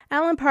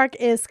Allen Park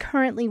is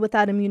currently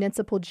without a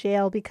municipal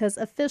jail because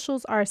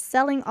officials are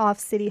selling off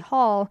City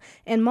Hall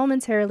and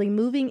momentarily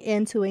moving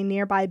into a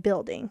nearby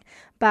building.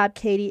 Bob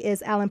Cady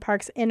is Allen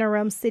Park's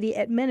interim city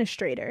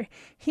administrator.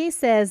 He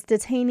says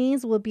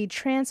detainees will be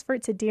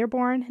transferred to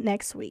Dearborn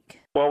next week.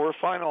 Well, we're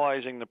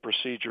finalizing the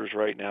procedures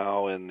right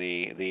now and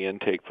the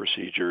intake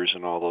procedures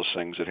and all those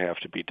things that have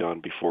to be done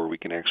before we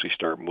can actually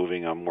start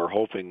moving them. We're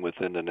hoping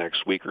within the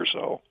next week or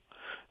so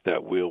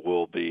that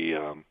we'll be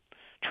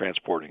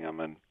transporting them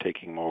and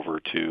taking them over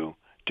to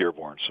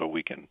Dearborn so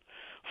we can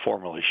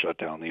formally shut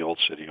down the old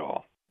City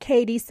Hall.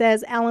 Cady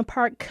says Allen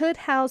Park could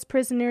house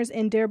prisoners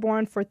in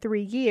Dearborn for 3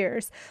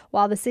 years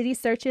while the city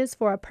searches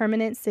for a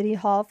permanent City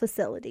Hall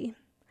facility.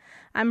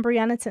 I'm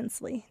Brianna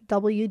Tinsley,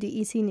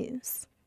 WDET News.